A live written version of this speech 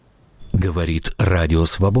Говорит Радио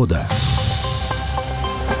Свобода.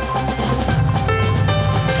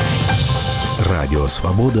 Радио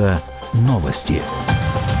Свобода. Новости.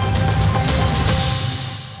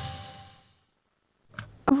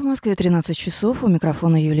 В Москве 13 часов. У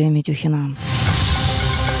микрофона Юлия Митюхина.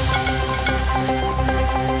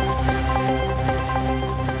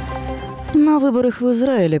 На выборах в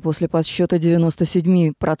Израиле после подсчета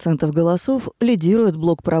 97% голосов лидирует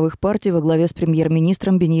блок правых партий во главе с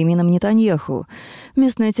премьер-министром Биньямином Нетаньяху.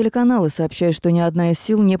 Местные телеканалы сообщают, что ни одна из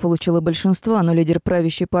сил не получила большинства, но лидер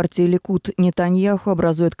правящей партии Ликуд Нетаньяху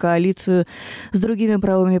образует коалицию с другими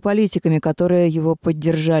правыми политиками, которые его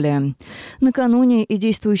поддержали. Накануне и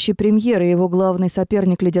действующий премьер, и его главный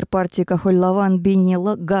соперник, лидер партии Кахоль-Лаван Бенни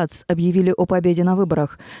Гац, объявили о победе на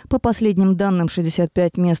выборах. По последним данным,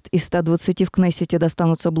 65 мест из 120 в Кнессете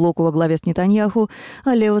достанутся блоку во главе с Нетаньяху,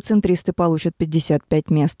 а левоцентристы получат 55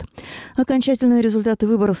 мест. Окончательные результаты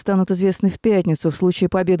выборов станут известны в пятницу. В случае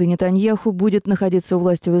победы Нетаньяху будет находиться у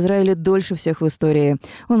власти в Израиле дольше всех в истории.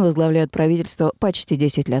 Он возглавляет правительство почти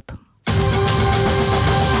 10 лет.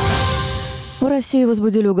 В России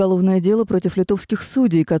возбудили уголовное дело против литовских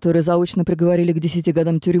судей, которые заочно приговорили к 10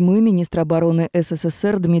 годам тюрьмы министра обороны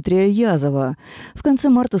СССР Дмитрия Язова. В конце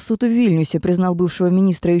марта суд в Вильнюсе признал бывшего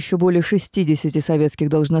министра и еще более 60 советских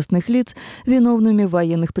должностных лиц виновными в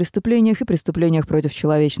военных преступлениях и преступлениях против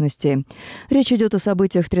человечности. Речь идет о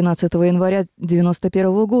событиях 13 января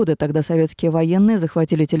 1991 года. Тогда советские военные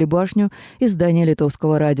захватили телебашню и здание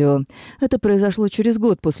литовского радио. Это произошло через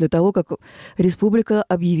год после того, как республика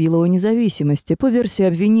объявила о независимости. По версии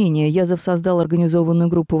обвинения, Язов создал организованную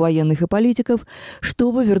группу военных и политиков,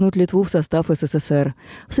 чтобы вернуть Литву в состав СССР.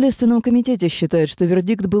 В Следственном комитете считают, что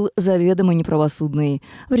вердикт был заведомо неправосудный.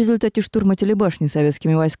 В результате штурма телебашни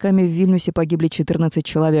советскими войсками в Вильнюсе погибли 14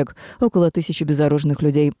 человек. Около 1000 безоружных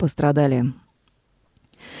людей пострадали.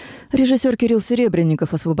 Режиссер Кирилл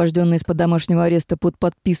Серебренников, освобожденный из-под домашнего ареста под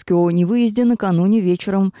подпиской о невыезде, накануне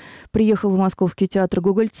вечером приехал в Московский театр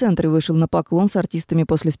 «Гоголь-центр» и вышел на поклон с артистами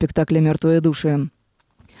после спектакля «Мертвые души».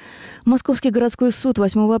 Московский городской суд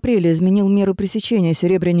 8 апреля изменил меру пресечения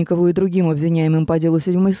Серебренникову и другим обвиняемым по делу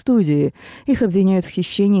 7-й студии. Их обвиняют в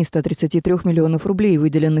хищении 133 миллионов рублей,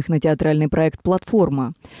 выделенных на театральный проект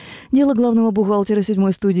 «Платформа». Дело главного бухгалтера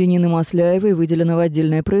 7-й студии Нины Масляевой выделено в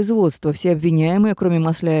отдельное производство. Все обвиняемые, кроме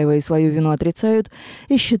Масляевой, свою вину отрицают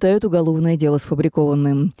и считают уголовное дело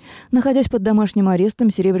сфабрикованным. Находясь под домашним арестом,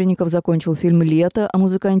 Серебренников закончил фильм «Лето» о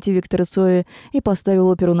музыканте Викторе Цое и поставил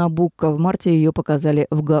оперу «Набукко». В марте ее показали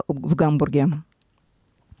в Гамбурге.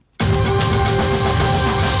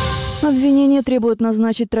 Обвинение требует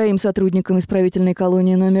назначить 3 сотрудникам исправительной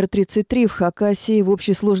колонии номер 33 в Хакасии в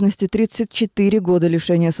общей сложности 34 года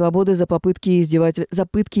лишения свободы за пытки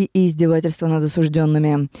и издевательства над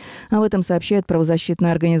осужденными. Об этом сообщает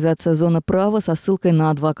правозащитная организация «Зона права» со ссылкой на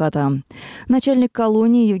адвоката. Начальник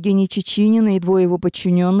колонии Евгений Чечинин и 2 его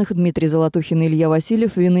подчиненных Дмитрий Золотухин и Илья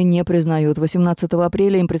Васильев вины не признают. 18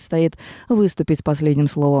 апреля им предстоит выступить с последним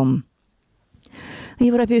словом.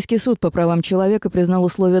 Европейский суд по правам человека признал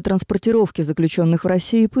условия транспортировки заключенных в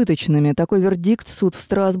России пыточными. Такой вердикт суд в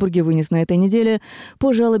Страсбурге вынес на этой неделе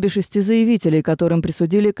по жалобе 6 заявителей, которым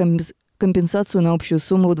присудили компенсацию на общую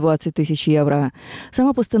сумму в 20 тысяч евро.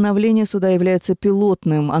 Само постановление суда является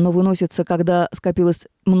пилотным. Оно выносится, когда скопилось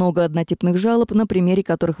много однотипных жалоб, на примере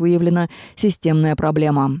которых выявлена системная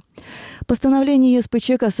проблема. Постановление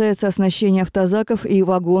ЕСПЧ касается оснащения автозаков и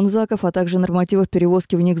вагонзаков, а также нормативов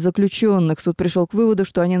перевозки в них заключенных. Суд пришел к выводу,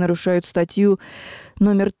 что они нарушают статью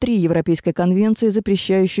номер 3 Европейской конвенции,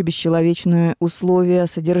 запрещающую бесчеловечные условия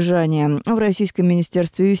содержания. В Российском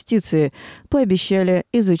министерстве юстиции пообещали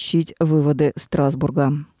изучить выводы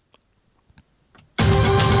Страсбурга.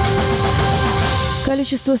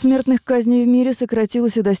 Количество смертных казней в мире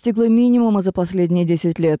сократилось и достигло минимума за последние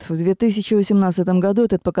 10 лет. В 2018 году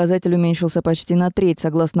этот показатель уменьшился почти на треть,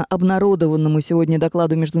 согласно обнародованному сегодня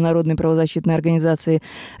докладу Международной правозащитной организации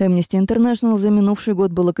Amnesty International. За минувший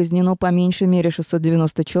год было казнено по меньшей мере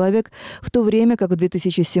 690 человек, в то время как в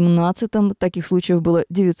 2017-м таких случаев было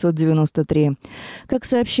 993. Как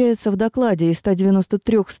сообщается в докладе, из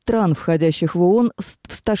 193 стран, входящих в ООН,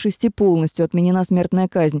 в 106 полностью отменена смертная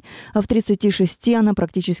казнь, а в 36 она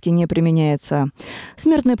практически не применяется.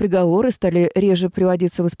 Смертные приговоры стали реже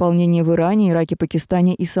приводиться в исполнение в Иране, Ираке,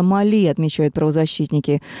 Пакистане и Сомали, отмечают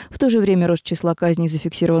правозащитники. В то же время рост числа казней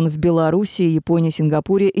зафиксирован в Белоруссии, Японии,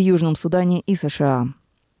 Сингапуре, Южном Судане и США.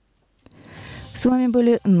 С вами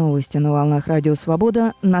были новости на волнах Радио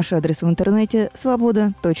Свобода. Наш адрес в интернете –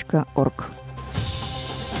 svoboda.org.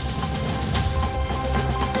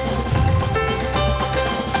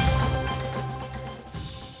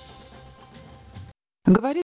 Говорит